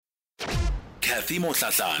Kathy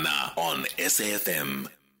Motlatlana on SAFM.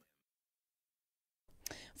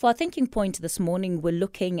 For our thinking point this morning, we're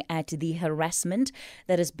looking at the harassment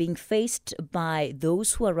that is being faced by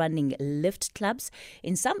those who are running lift clubs.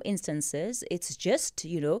 In some instances, it's just,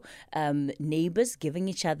 neighbors giving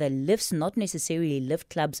each other lifts, not necessarily lift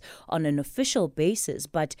clubs on an official basis,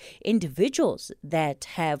 but individuals that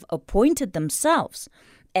have appointed themselves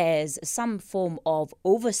as some form of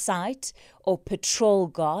oversight or patrol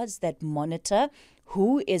guards that monitor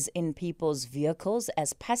who is in people's vehicles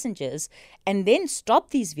as passengers and then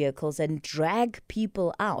stop these vehicles and drag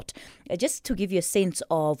people out. Just to give you a sense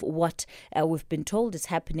of what we've been told is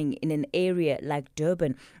happening in an area like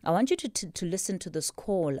Durban, I want you to listen to this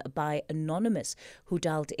call by Anonymous who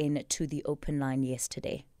dialed in to the open line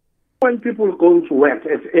yesterday. When people go to work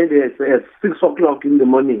as early as 6 o'clock in the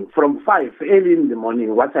morning, from 5 early in the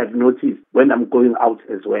morning, what I've noticed when I'm going out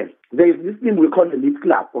as well, there's this thing we call the lift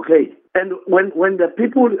club, okay? And when the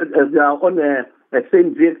people they are on a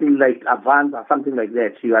same vehicle like a van or something like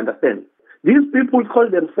that, you understand? These people call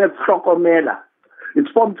themselves Tlhokomela. It's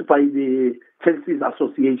formed by the taxi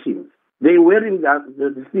associations. They're wearing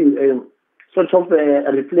the thing, sort of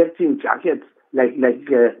reflecting jackets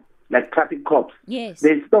like traffic cops. Yes.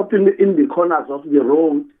 They stop in the corners of the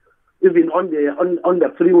road, even on the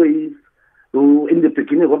freeways, in the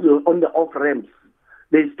beginning on the off ramps.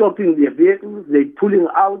 They're stopping their vehicles, they're pulling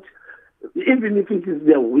out, even if it is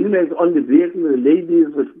the women on the vehicle, the ladies,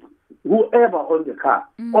 whoever on the car,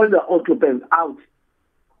 all the occupants out.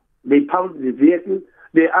 They pound the vehicle,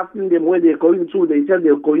 they're asking them where they're going to, they tell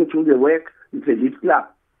they're going to the work, it's a lift club.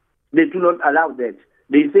 They do not allow that.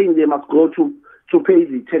 They're saying they must go to pay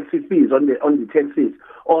the taxi fees on the taxis,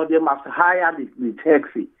 or they must hire the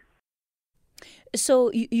taxi.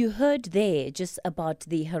 So you heard there just about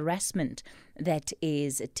the harassment that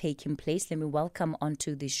is taking place. Let me welcome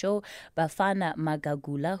onto the show Bafana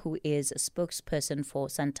Magagula, who is a spokesperson for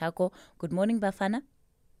SANTACO. Good morning, Bafana.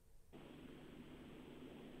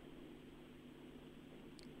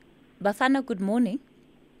 Bafana, good morning.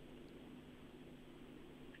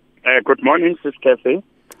 Good morning, Sis Kathy,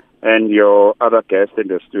 and your other guest in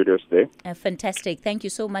the studios there. Fantastic. Thank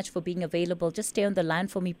you so much for being available. Just stay on the line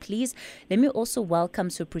for me, please. Let me also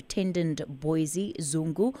welcome Superintendent Boise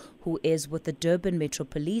Zungu, who is with the Durban Metro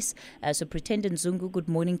Police. Superintendent Zungu, good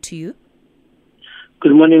morning to you.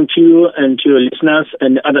 Good morning to you and to your listeners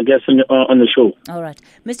and other guests on the show. All right.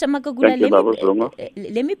 Mr. Magagula,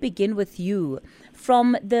 let me begin with you.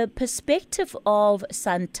 From the perspective of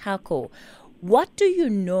SANTACO, what do you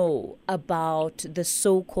know about the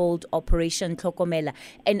so-called Operation Tlhokomela?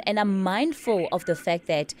 And I'm mindful of the fact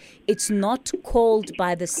that it's not called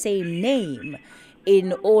by the same name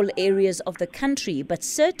in all areas of the country, but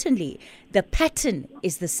certainly the pattern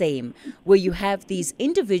is the same, where you have these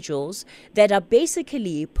individuals that are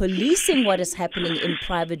basically policing what is happening in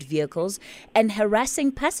private vehicles and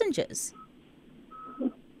harassing passengers.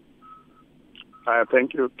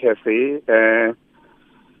 Thank you, Kathy.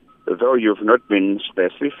 Though you've not been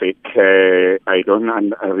specific, I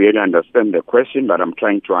don't really understand the question, but I'm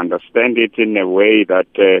trying to understand it in a way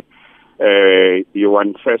that you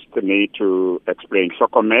want first me to explain.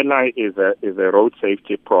 Tlhokomela is a road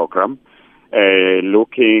safety program,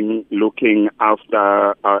 looking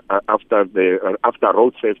after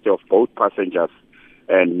road safety of both passengers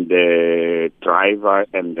and the driver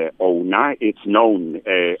and the owner. It's known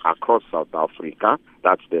across South Africa.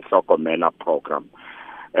 That's the Tlhokomela program.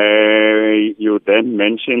 You then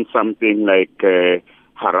mentioned something like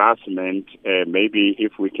harassment. Maybe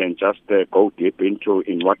if we can just go deep into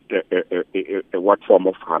in what form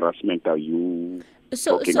of harassment are you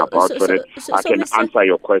talking about, so that I can answer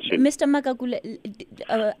your question. Mr. Magagula,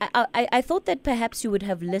 I thought that perhaps you would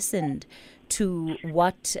have listened to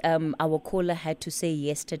what our caller had to say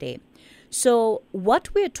yesterday. So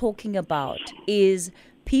what we're talking about is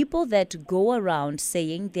people that go around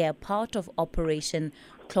saying they are part of Operation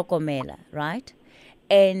Tlhokomela, right?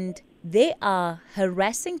 And they are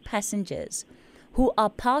harassing passengers who are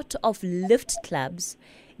part of lift clubs,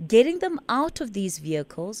 getting them out of these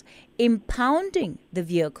vehicles, impounding the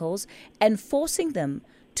vehicles, and forcing them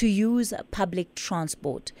to use public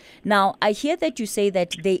transport. Now, I hear that you say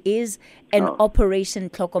that there is an Operation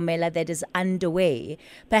Tlhokomela that is underway.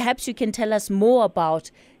 Perhaps you can tell us more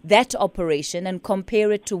about that operation and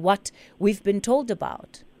compare it to what we've been told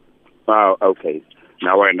about. Okay.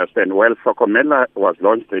 Now I understand. Well, Tlhokomela was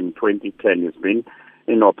launched in 2010. It's been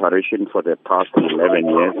in operation for the past 11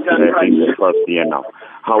 years, in the first year now.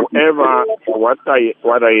 However, what I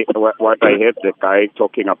heard the guy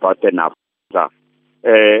talking about the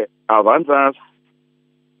Avanzas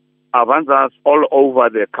Avanzas all over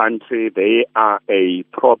the country, they are a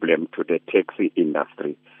problem to the taxi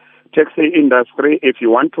industry. Taxi industry, if you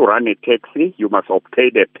want to run a taxi, you must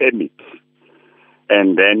obtain a permit.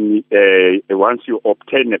 And then once you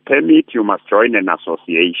obtain a permit, you must join an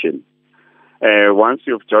association. Once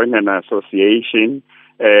you've joined an association,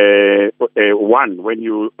 when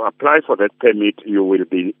you apply for that permit, you will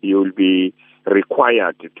be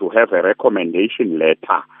required to have a recommendation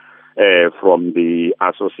letter from the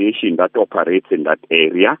association that operates in that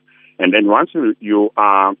area. And then once you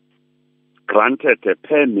are granted a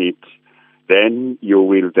permit, then you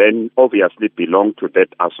will then obviously belong to that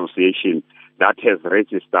association that has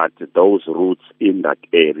registered those routes in that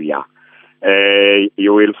area.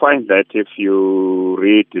 You will find that if you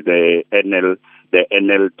read the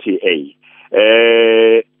NLTA.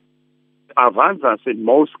 Avanzas in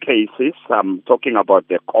most cases, I'm talking about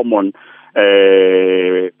the common,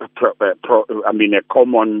 a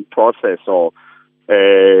common process or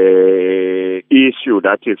issue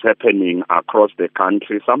that is happening across the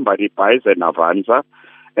country. Somebody buys an Avanza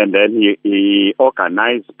and then he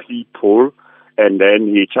organizes people and then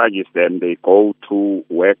he charges them. They go to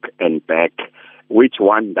work and back. Which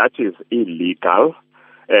one? That is illegal.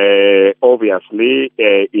 Obviously,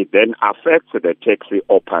 it then affects the taxi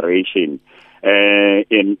operation.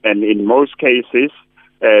 In most cases,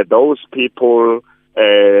 those people,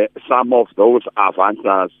 some of those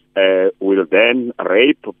Avanzas will then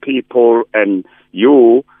rape people, and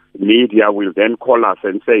you, media, will then call us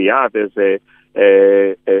and say, yeah, there's a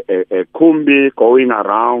kumbi going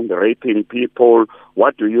around raping people.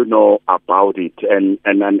 What do you know about it? And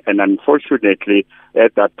unfortunately,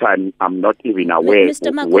 at that time, I'm not even aware.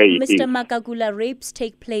 Mr. Magagula, rapes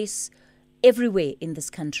take place everywhere in this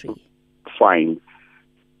country. Fine.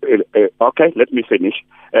 Okay, let me finish.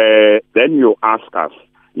 Then you ask us.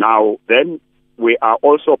 Now, then we are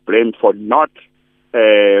also blamed for not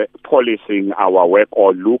policing our work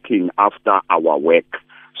or looking after our work.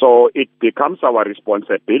 So it becomes our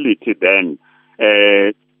responsibility then,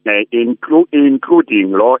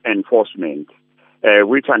 including law enforcement,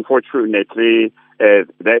 which unfortunately,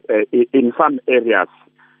 in some areas,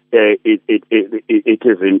 it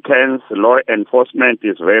is intense. Law enforcement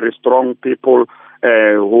is very strong. People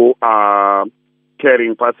who are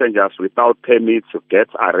carrying passengers without permits get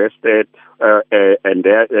arrested, and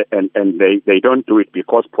they don't do it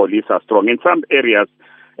because police are strong. In some areas,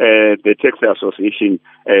 the taxi association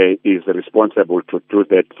is responsible to do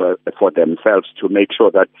that for themselves, to make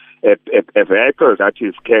sure that a vehicle that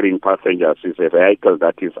is carrying passengers is a vehicle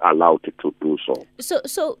that is allowed to do so.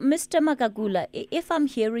 So, Mr. Magagula, if I'm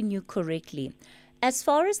hearing you correctly, as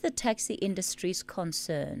far as the taxi industry is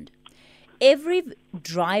concerned, every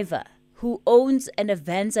driver who owns an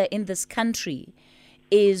Avanza in this country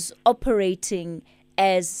is operating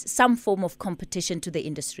as some form of competition to the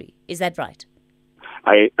industry. Is that right?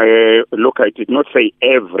 I did not say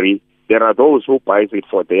every. There are those who buy it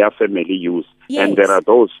for their family use, yes. And there are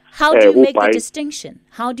those How do you make the distinction?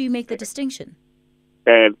 How do you make the distinction?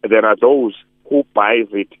 There are those who buy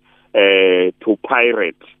it to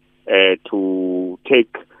pirate, to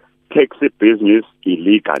take taxi business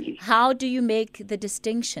illegally. How do you make the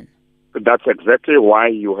distinction? That's exactly why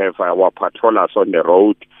you have our patrollers on the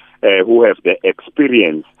road who have the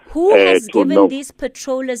experience. Who has given these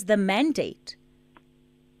patrollers the mandate?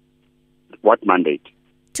 What mandate?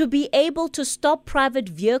 To be able to stop private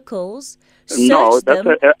vehicles, search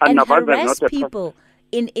them, and harass people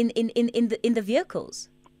in the vehicles.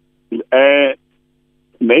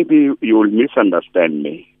 Maybe you will misunderstand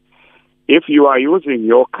me. If you are using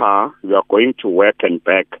your car, you are going to work and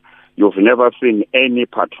back, you've never seen any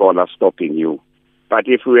patroller stopping you. But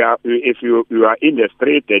if you are in the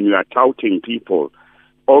street and you are touting people,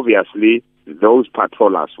 obviously those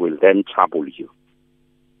patrollers will then trouble you.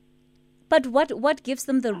 But what gives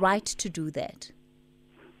them the right to do that?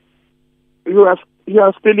 You are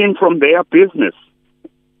stealing from their business.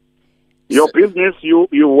 Your business, you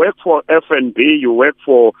work for F&B, you work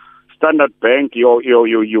for Standard Bank,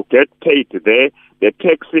 you get paid there. The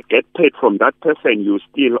taxi get paid from that person you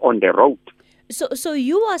steal on the road. So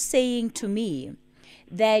you are saying to me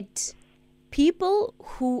that people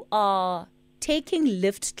who are taking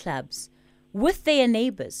lift clubs with their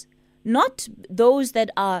neighbors, not those that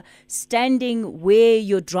are standing where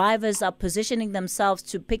your drivers are positioning themselves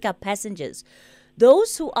to pick up passengers,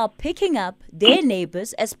 those who are picking up their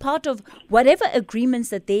neighbors as part of whatever agreements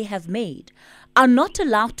that they have made, are not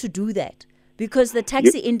allowed to do that because the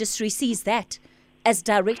taxi industry sees that as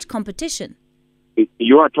direct competition.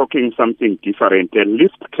 You are talking something different. A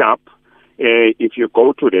lift club, if you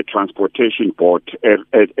go to the transportation board,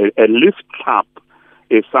 a lift club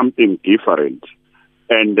is something different.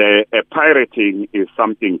 And pirating is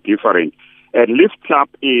something different. A lift club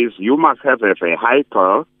is you must have a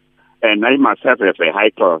vehicle, and I must have a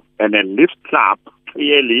vehicle. And a lift club,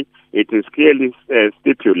 it is clearly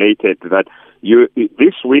stipulated that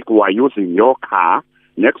this week we are using your car,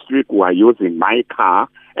 next week we are using my car,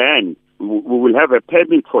 and we will have a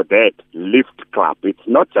permit for that lift club. It's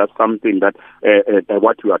not just something that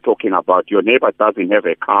what you are talking about. Your neighbor doesn't have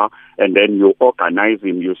a car, and then you organize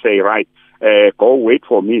him. You say, right, go wait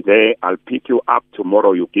for me there. I'll pick you up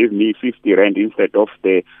tomorrow. You give me 50 rand instead of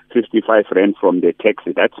the 55 rand from the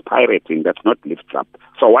taxi. That's pirating. That's not lift club.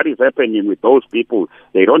 So what is happening with those people?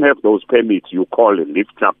 They don't have those permits. You call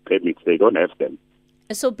lift club permits. They don't have them.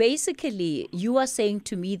 So basically, you are saying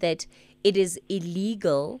to me that it is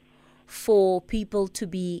illegal for people to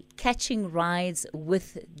be catching rides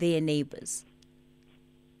with their neighbors?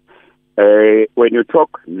 When you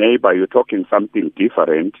talk neighbor, you're talking something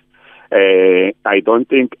different. I don't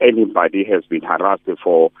think anybody has been harassed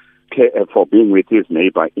for being with his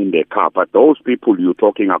neighbor in the car. But those people you're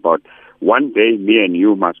talking about, one day me and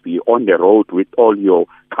you must be on the road with all your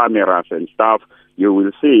cameras and stuff. You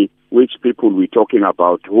will see which people we're talking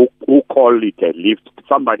about, who call it a lift.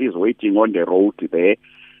 Somebody is waiting on the road there,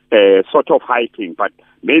 sort of hiking, but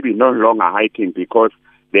maybe no longer hiking because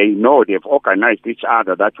they know they've organized each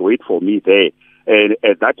other that wait for me there.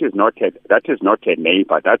 That is not a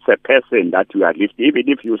neighbor. That's a person that you are lifting. Even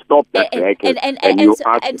if you stop that vehicle and you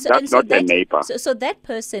ask, that's not a neighbor. So that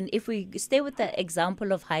person, if we stay with the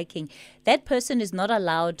example of hiking, that person is not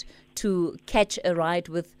allowed to catch a ride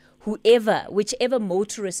with whichever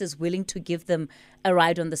motorist is willing to give them a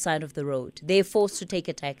ride on the side of the road. They're forced to take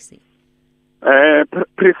a taxi.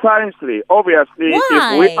 Precisely. Obviously,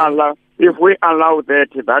 why? if we allow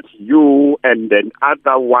that you and then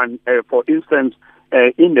other one, for instance,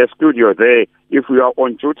 in the studio there, if we are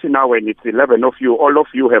on duty now and it's 11 of you, all of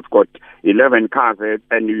you have got 11 cars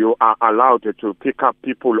and you are allowed to pick up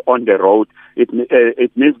people on the road, it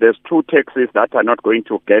means there's 2 taxis that are not going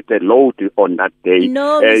to get a load on that day.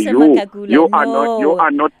 No, Mr. Magagula, you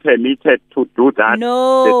are not permitted to do that.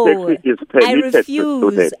 No, the taxi is permitted to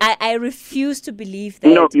do that. I refuse to believe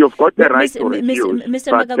that. No, you've got the right to refuse.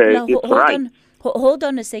 Mr. But, Magagula, hold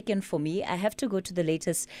on a second for me. I have to go to the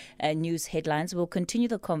latest news headlines. We'll continue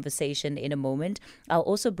the conversation in a moment. I'll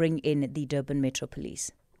also bring in the Durban Metro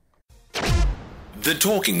Police. The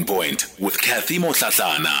Talking Point with Kathy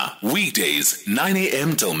Motlatlana. Weekdays, 9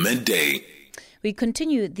 a.m. till midday. We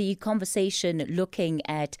continue the conversation looking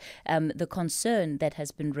at the concern that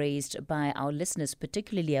has been raised by our listeners,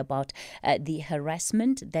 particularly about the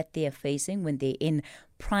harassment that they are facing when they're in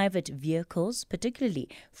private vehicles, particularly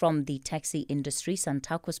from the taxi industry.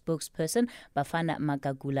 SANTACO spokesperson Bafana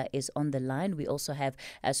Magagula is on the line. We also have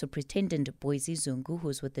Superintendent Boise Zungu,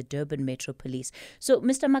 who's with the Durban Metro Police. So,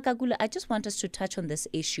 Mr. Magagula, I just want us to touch on this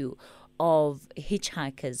issue of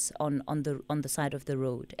hitchhikers on the side of the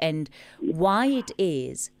road and why it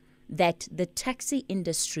is that the taxi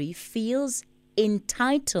industry feels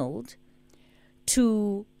entitled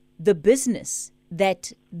to the business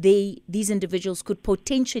that these individuals could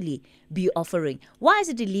potentially be offering. Why is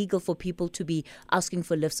it illegal for people to be asking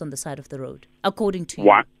for lifts on the side of the road, according to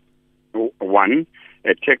you? One,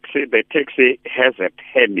 the taxi has a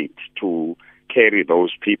permit to carry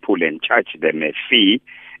those people and charge them a fee,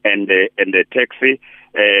 and the taxi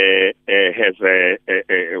has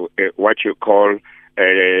what you call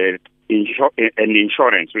an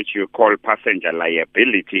insurance, which you call passenger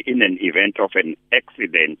liability in an event of an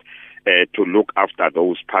accident, to look after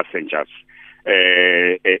those passengers.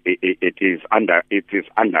 It is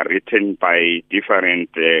underwritten by different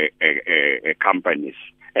companies,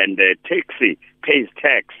 and the taxi pays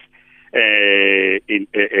tax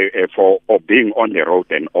for being on the road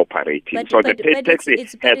and operating. The taxi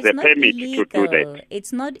has a permit to do that.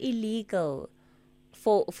 It's not illegal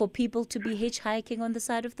for people to be hitchhiking on the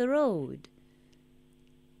side of the road.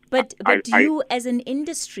 But you, as an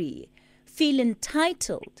industry, feel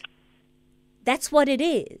entitled. That's what it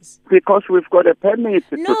is. Because we've got a permit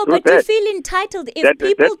to do that. No, but you feel entitled. If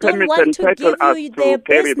people don't want to give you their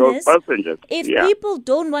business, people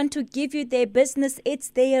don't want to give you their business, it's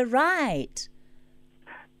their right.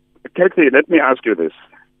 Kathy, let me ask you this.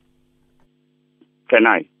 Can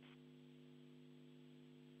I?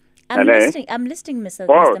 I'm listening, Mr.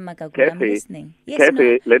 Magagula. Kathy, I'm listening. Yes,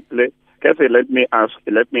 Kathy, Kathy, let me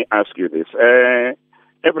ask you this.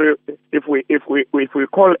 If we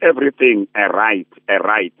call everything a right,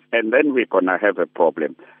 and then we're gonna have a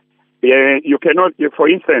problem. You cannot, for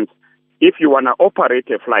instance, if you wanna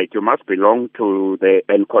operate a flight, you must belong to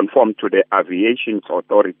and conform to the aviation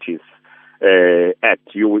authorities Act.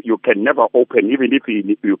 You can never open, even if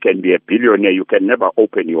you can be a billionaire, you can never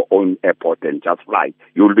open your own airport and just fly.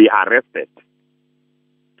 You will be arrested.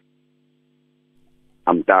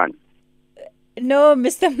 I'm done. No,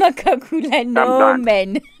 Mr. Magagula, no,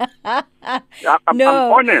 man. I'm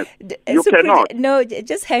honest. You cannot. No,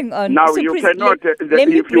 just hang on. Now, you cannot.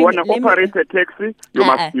 If you want to operate a taxi,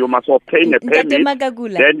 you must obtain a permit. Then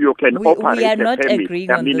you can operate. We are not agreeing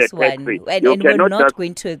on this one. And we're not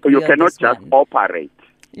going to agree on this one. You cannot just operate.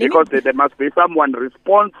 Because there must be someone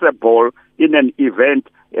responsible in an event,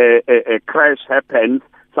 a crash happens,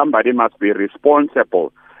 somebody must be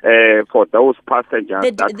responsible. For those passengers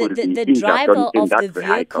that will be injured in that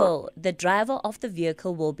vehicle. The driver of the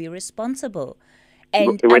vehicle will be responsible.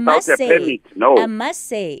 And without a permit, no. I must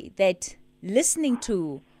say that listening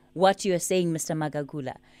to what you're saying, Mr.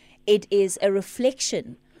 Magagula, it is a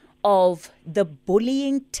reflection of the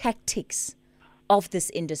bullying tactics of this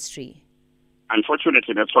industry.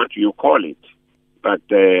 Unfortunately, that's what you call it. But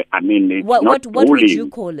it's what would you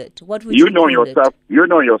call it? What would you know call yourself? it? You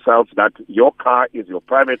know yourself that your car is your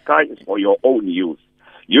private car, is for your own use.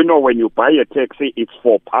 You know when you buy a taxi, it's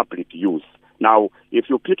for public use. Now, if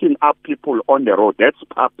you're picking up people on the road, that's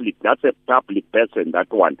public. That's a public person,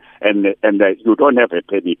 that one, and you don't have a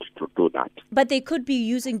permit to do that. But they could be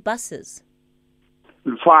using buses.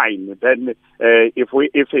 Fine. Then,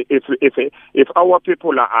 if our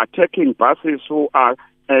people are taking buses who are.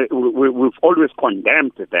 We've always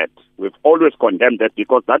condemned that. We've always condemned that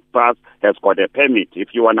because that bus has got a permit.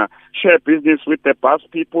 If you want to share business with the bus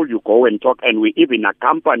people, you go and talk, and we even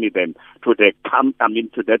accompany them to to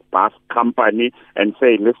that bus company and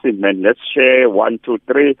say, listen, man, let's share 1, 2,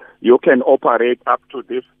 3. You can operate up to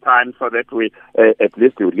this time so that we at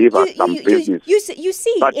least you leave us some business. You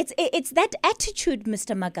see, but it's that attitude,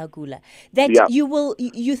 Mr. Magagula, that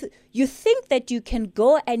you think that you can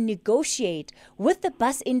go and negotiate with the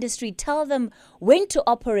bus industry, tell them when to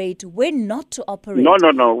operate, when not to operate. No.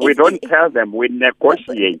 We don't tell them. We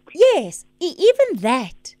negotiate. Yes, even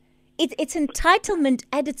that. It's entitlement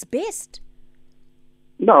at its best.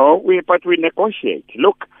 No, but we negotiate.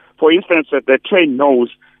 Look, for instance, the train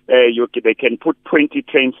knows they can put 20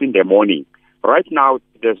 trains in the morning. Right now,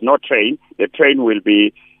 there's no train. The train will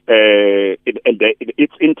be,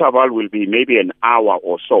 its interval will be maybe an hour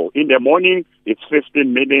or so. In the morning, it's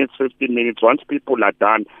 15 minutes. Once people are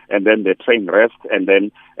done, and then the train rests, and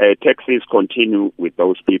then taxis continue with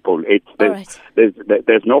those people.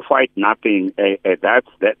 There's no fight, nothing.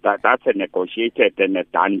 That's a negotiated and a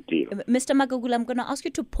done deal. Mr. Magagula, I'm going to ask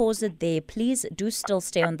you to pause it there. Please do still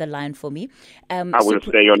stay on the line for me. I will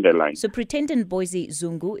stay on the line. Superintendent Boise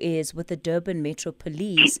Zungu is with the Durban Metro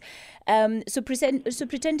Police.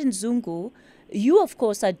 Superintendent Zungu, you, of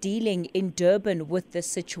course, are dealing in Durban with this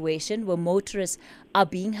situation where motorists are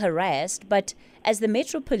being harassed. But as the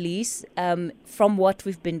Metro Police, from what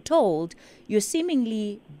we've been told, you're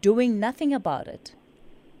seemingly doing nothing about it.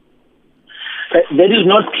 That is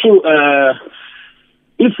not true.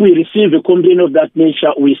 If we receive a complaint of that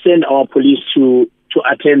nature, we send our police to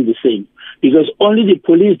attend the same. Because only the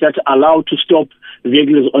police that are allowed to stop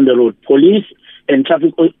vehicles on the road. Police and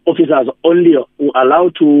traffic officers only are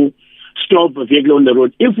allowed to stop a vehicle on the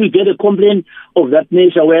road. If we get a complaint of that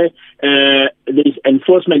nature where there is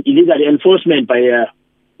illegal enforcement by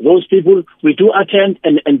those people, we do attend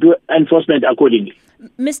and do enforcement accordingly.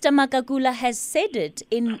 Mr. Magagula has said it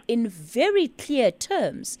in very clear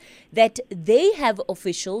terms that they have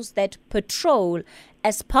officials that patrol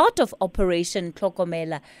as part of Operation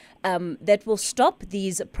Tlhokomela that will stop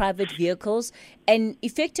these private vehicles and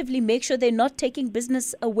effectively make sure they're not taking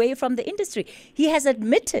business away from the industry. He has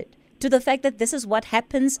admitted to the fact that this is what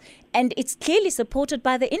happens, and it's clearly supported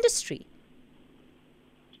by the industry.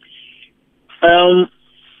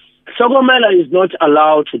 Tlhokomela is not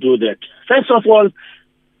allowed to do that. First of all,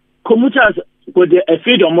 commuters got a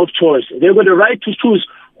freedom of choice. They've got the right to choose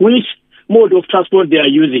which mode of transport they are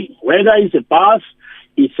using, whether it's a bus,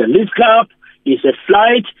 it's a lift cab, it's a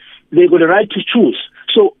flight. They've got the right to choose.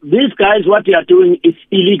 So these guys, what they are doing is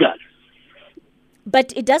illegal.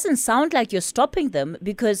 But it doesn't sound like you're stopping them,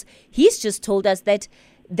 because he's just told us that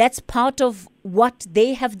that's part of what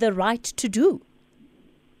they have the right to do.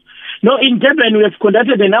 No, in Durban, we have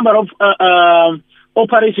conducted a number of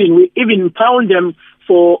operations. We even found them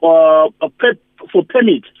for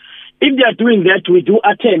permit. If they are doing that, we do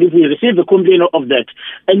attend if we receive a complaint of that.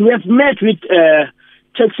 And we have met with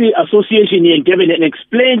taxi association here in Durban and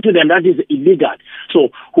explained to them that is illegal. So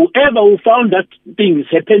whoever who found that things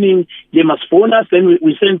happening, they must phone us, then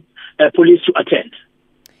we send police to attend.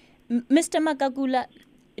 Mr. Magagula,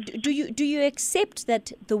 Do you accept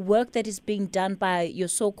that the work that is being done by your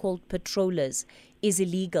so-called patrollers is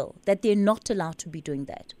illegal, that they're not allowed to be doing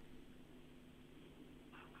that?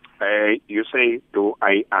 You say, do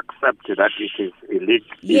I accept that it is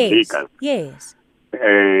Yes. illegal? Yes.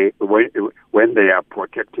 When they are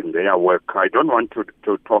protecting their work, I don't want to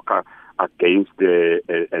talk against the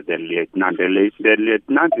lieutenant. The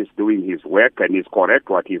lieutenant is doing his work and is correct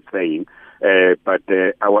what he's saying. But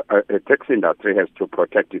our taxi industry has to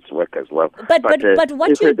protect its work as well. But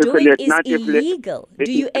what you're doing is illegal.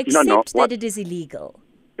 Do you accept that it is illegal?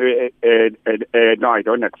 No, I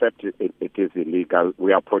don't accept it is illegal.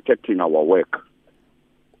 We are protecting our work.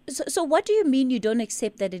 So what do you mean you don't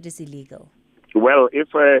accept that it is illegal? Well,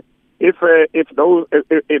 if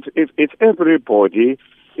everybody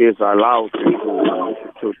is allowed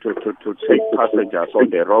to take passengers on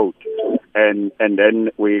the road, and then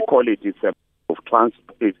we call it's a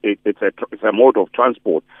mode of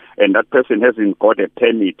transport, and that person hasn't got a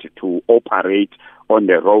permit to operate on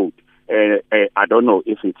the road. I don't know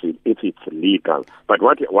if it's legal, but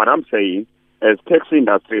what I'm saying, as taxi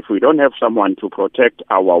industry, if we don't have someone to protect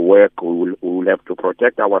our work, we will have to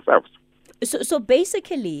protect ourselves. So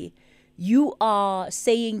basically, you are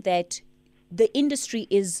saying that the industry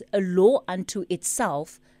is a law unto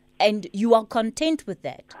itself, and you are content with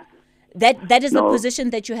that. That is the position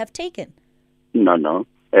that you have taken. No. No.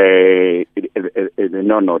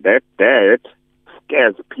 That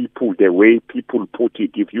scares people the way people put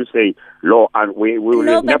it. If you say law, and we will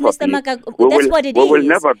never be. Mr. That's what it is. We will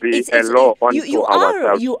never be a law unto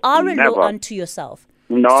ourselves. You are a law unto yourself.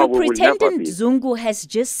 No, so we Pretendant Zungu has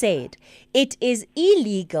just said it is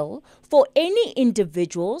illegal for any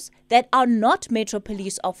individuals that are not Metro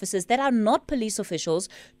Police officers, that are not police officials,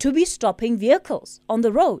 to be stopping vehicles on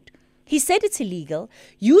the road. He said it's illegal.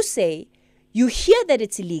 You say you hear that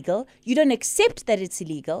it's illegal. You don't accept that it's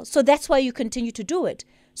illegal. So that's why you continue to do it.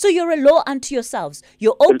 So you're a law unto yourselves.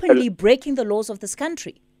 You're openly breaking the laws of this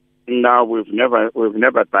country. No, we've never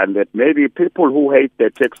done that. Maybe people who hate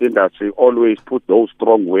the taxi industry always put those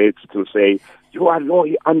strong words to say you are law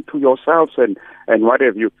unto yourselves and what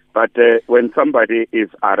have you. But when somebody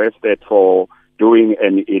is arrested for doing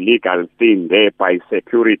an illegal thing there by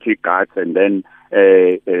security guards, and then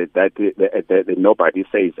nobody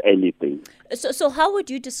says anything. So how would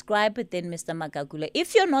you describe it then, Mr. Magagula?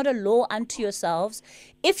 If you're not a law unto yourselves,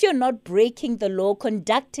 if you're not breaking the law,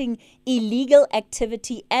 conducting illegal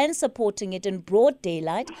activity and supporting it in broad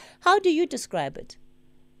daylight, how do you describe it?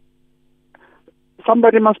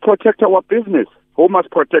 Somebody must protect our business. Who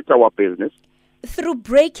must protect our business? Through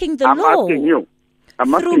breaking the law.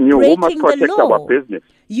 I'm asking you, who must protect our business?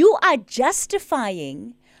 You are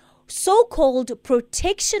justifying so-called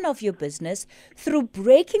protection of your business through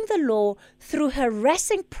breaking the law, through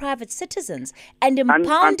harassing private citizens and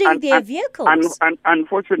impounding their vehicles.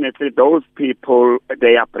 Unfortunately, those people,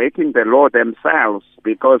 they are breaking the law themselves,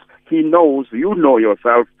 because you know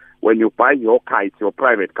yourself, when you buy your car, it's your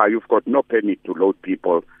private car, you've got no permit to load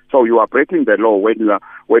people. So you are breaking the law when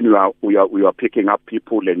you are picking up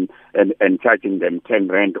people and charging them 10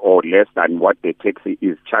 rand or less than what the taxi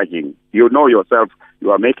is charging. You know yourself,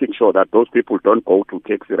 you are making sure that those people don't go to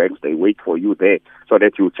taxi ranks, they wait for you there so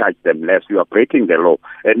that you charge them less. You are breaking the law.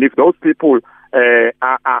 And if those people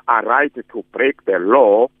are right to break the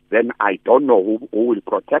law, then I don't know who will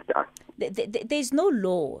protect us. There's no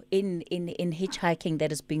law in hitchhiking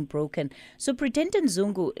that is being broken. So Pretendant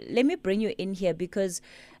Zungu, let me bring you in here, because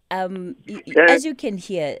as you can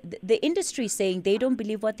hear, the industry is saying they don't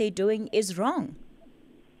believe what they're doing is wrong.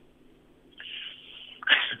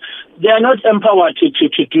 They are not empowered to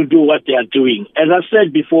do what they are doing. As I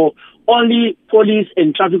said before, only police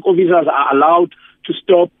and traffic officers are allowed to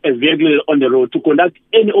stop a vehicle on the road, to conduct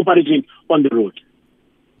any operation on the road.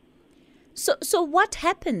 So what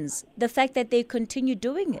happens, the fact that they continue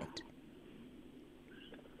doing it?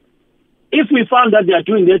 If we found that they are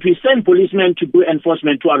doing that, we send policemen to do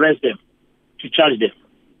enforcement, to arrest them, to charge them.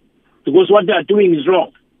 Because what they are doing is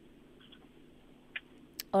wrong.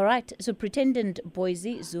 All right. So Pretendant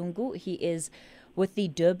Boise Zungu, he is with the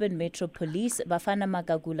Durban Metro Police. Bafana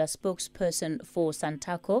Magagula, spokesperson for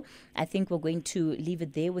SANTACO. I think we're going to leave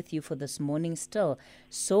it there with you for this morning. Still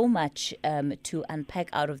so much to unpack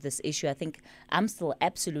out of this issue. I think I'm still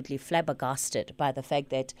absolutely flabbergasted by the fact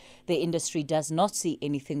that the industry does not see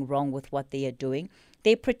anything wrong with what they are doing.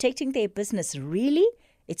 They're protecting their business. Really?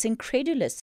 It's incredulous.